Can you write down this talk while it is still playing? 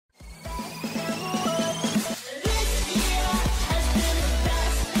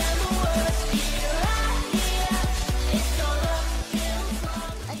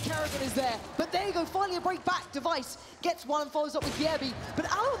the break back. Device gets one and follows up with Yerby. But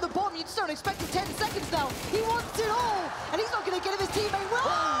Allu at the bottom, you just don't expect it 10 seconds now. He wants it all, and he's not going to get him his teammate.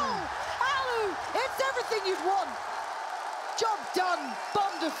 Whoa! Allu, it's everything you'd want. Job done,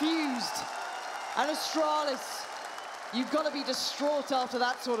 bomb defused. And Astralis, you've got to be distraught after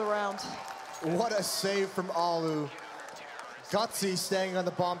that sort of round. What a save from Allu. Gutsy staying on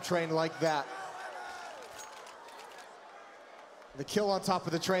the bomb train like that. The kill on top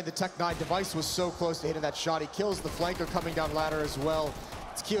of the train, the Tech-9 Device was so close to hitting that shot. He kills the flanker coming down ladder as well.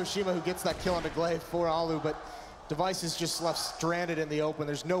 It's Kiyoshima who gets that kill on the glaive for Allu, but Device is just left stranded in the open.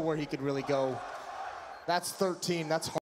 There's nowhere he could really go. That's 13, that's hard.